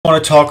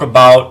Want to talk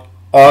about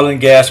oil and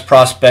gas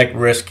prospect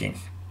risking.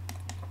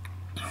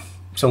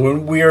 So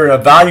when we are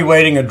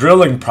evaluating a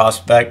drilling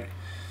prospect,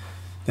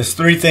 there's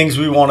three things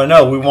we want to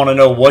know. We want to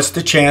know what's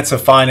the chance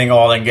of finding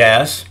oil and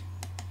gas,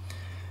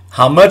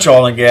 how much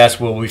oil and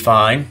gas will we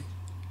find,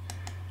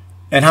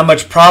 and how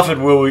much profit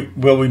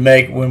will we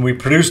make when we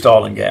produce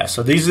oil and gas.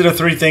 So these are the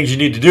three things you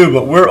need to do,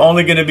 but we're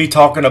only going to be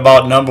talking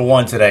about number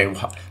one today,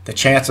 the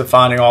chance of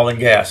finding oil and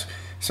gas.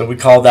 So we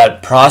call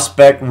that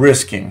prospect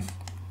risking.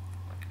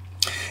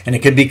 And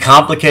it can be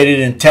complicated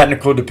and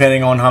technical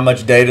depending on how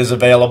much data is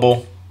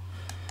available.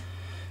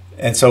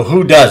 And so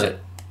who does it?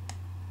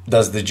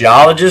 Does the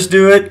geologist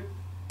do it,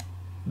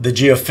 the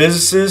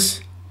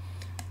geophysicist,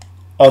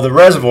 or the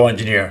reservoir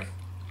engineer?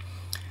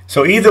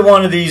 So either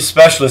one of these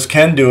specialists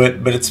can do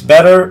it, but it's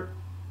better,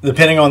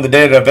 depending on the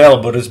data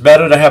available, it's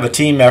better to have a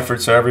team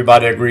effort so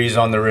everybody agrees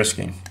on the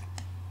risking.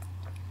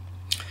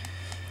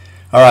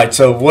 All right,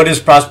 so what is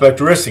prospect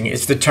risking?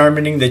 It's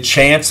determining the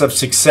chance of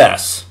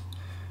success.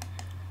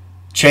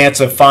 Chance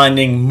of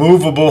finding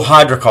movable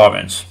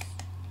hydrocarbons,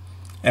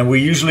 and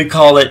we usually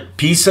call it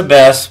P sub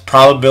S,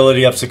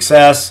 probability of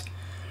success,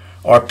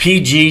 or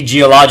PG,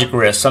 geologic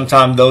risk.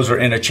 Sometimes those are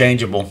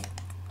interchangeable.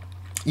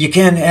 You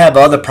can have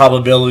other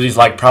probabilities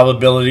like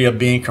probability of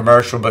being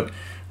commercial, but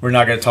we're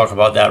not going to talk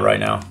about that right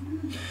now.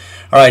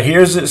 All right,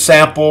 here's a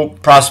sample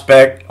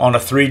prospect on a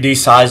 3D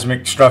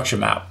seismic structure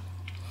map.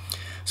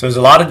 So there's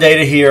a lot of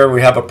data here.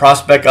 We have a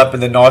prospect up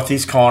in the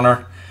northeast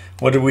corner.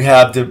 What do we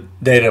have the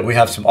data? We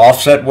have some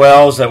offset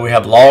wells that we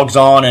have logs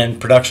on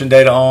and production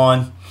data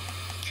on.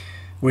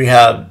 We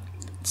have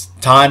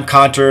time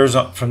contours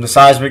from the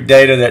seismic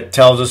data that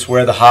tells us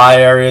where the high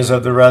areas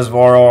of the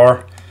reservoir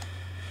are.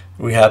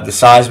 We have the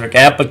seismic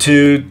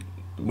amplitude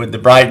with the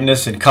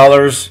brightness and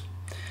colors,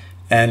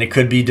 and it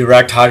could be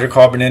direct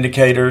hydrocarbon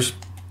indicators.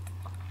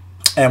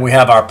 And we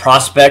have our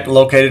prospect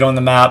located on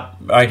the map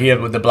right here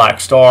with the black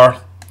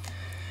star.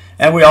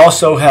 And we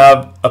also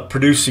have a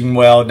producing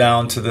well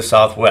down to the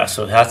southwest.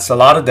 So that's a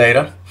lot of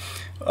data.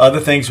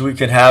 Other things we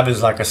can have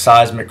is like a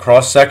seismic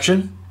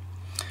cross-section.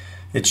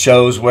 It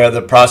shows where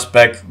the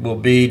prospect will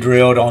be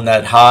drilled on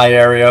that high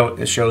area.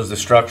 It shows the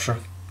structure.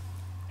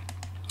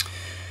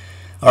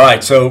 All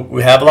right, so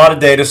we have a lot of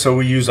data, so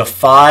we use a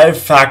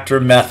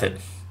 5-factor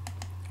method.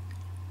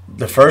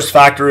 The first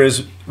factor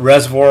is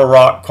reservoir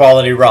rock,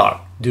 quality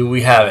rock. Do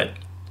we have it?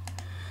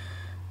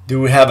 Do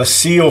we have a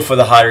seal for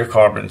the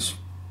hydrocarbons?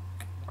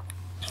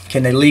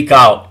 Can they leak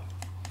out?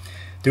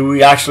 Do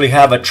we actually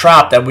have a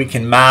trap that we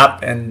can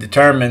map and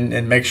determine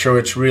and make sure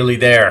it's really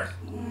there?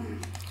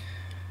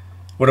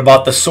 What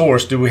about the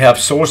source? Do we have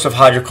source of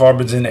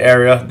hydrocarbons in the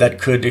area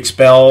that could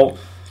expel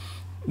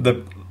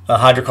the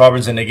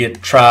hydrocarbons and they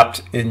get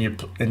trapped in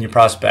your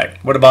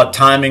prospect? What about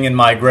timing and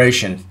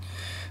migration?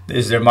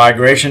 Is there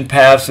migration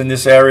paths in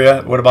this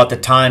area? What about the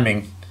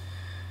timing?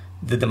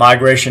 Did the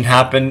migration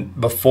happen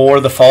before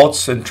the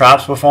faults and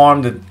traps were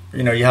formed?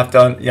 You have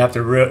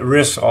to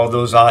risk all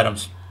those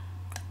items.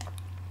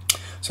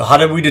 So how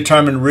do we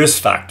determine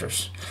risk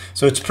factors?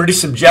 So it's pretty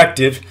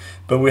subjective,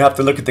 but we have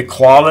to look at the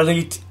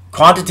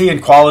quantity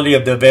and quality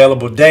of the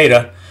available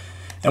data,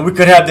 and we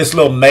could have this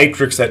little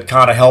matrix that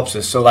kind of helps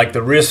us. So like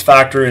the risk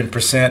factor in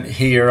percent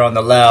here on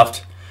the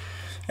left,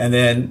 and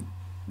then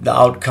the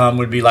outcome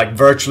would be like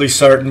virtually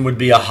certain would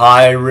be a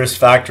high risk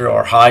factor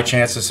or high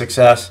chance of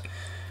success,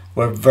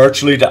 where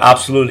virtually to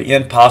absolutely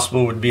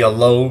impossible would be a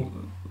low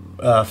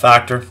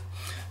factor.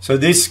 So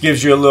this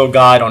gives you a little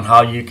guide on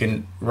how you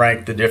can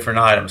rank the different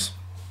items.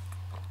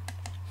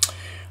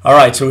 All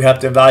right, so we have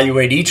to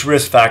evaluate each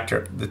risk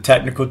factor, the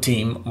technical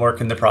team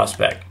working the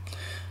prospect.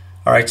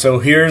 All right, so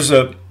here's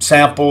a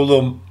sample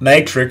little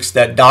matrix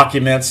that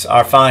documents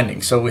our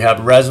findings. So we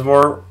have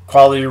reservoir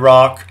quality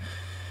rock,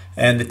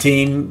 and the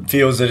team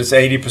feels that it's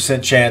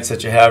 80% chance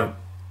that you have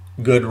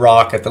good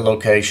rock at the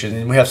location.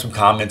 And we have some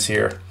comments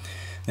here.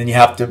 Then you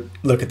have to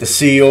look at the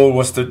seal.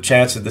 What's the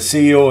chance of the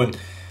seal? And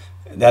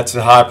that's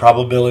a high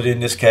probability in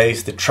this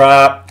case. The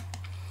trap,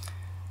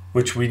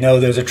 which we know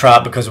there's a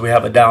trap because we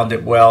have a down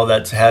dip well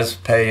that has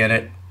pay in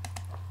it.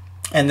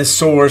 And the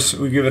source,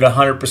 we give it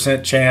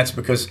 100% chance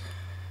because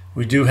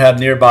we do have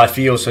nearby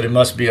fields, so there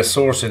must be a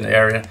source in the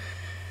area.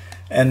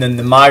 And then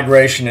the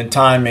migration and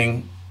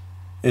timing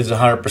is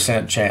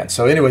 100% chance.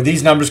 So anyway,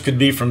 these numbers could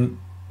be from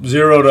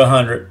 0 to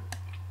 100.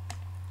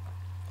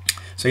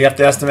 So you have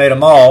to estimate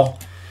them all.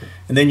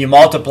 And then you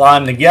multiply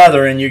them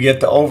together and you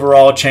get the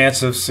overall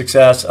chance of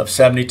success of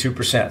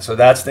 72%. So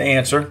that's the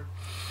answer.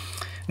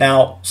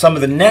 Now, some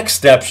of the next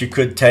steps you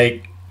could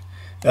take,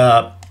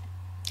 well,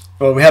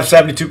 we have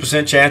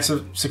 72% chance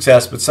of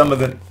success, but some of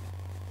the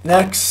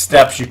next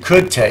steps you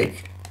could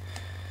take,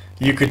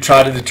 you could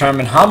try to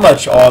determine how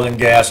much oil and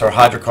gas or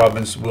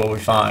hydrocarbons will we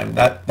find.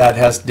 That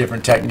has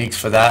different techniques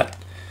for that.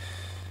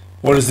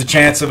 What is the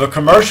chance of a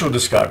commercial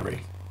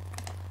discovery?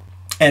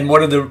 And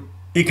what are the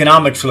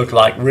economics look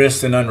like,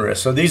 risk and unrisk?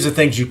 So these are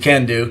things you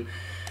can do,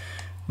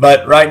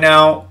 but right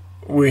now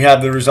we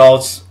have the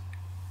results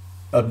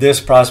of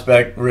this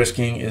prospect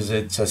risking is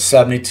it's a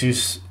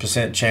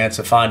 72% chance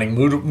of finding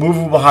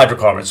movable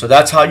hydrocarbons. So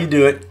that's how you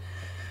do it.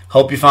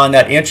 Hope you find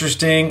that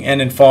interesting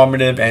and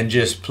informative, and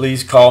just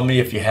please call me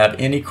if you have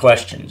any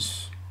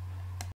questions.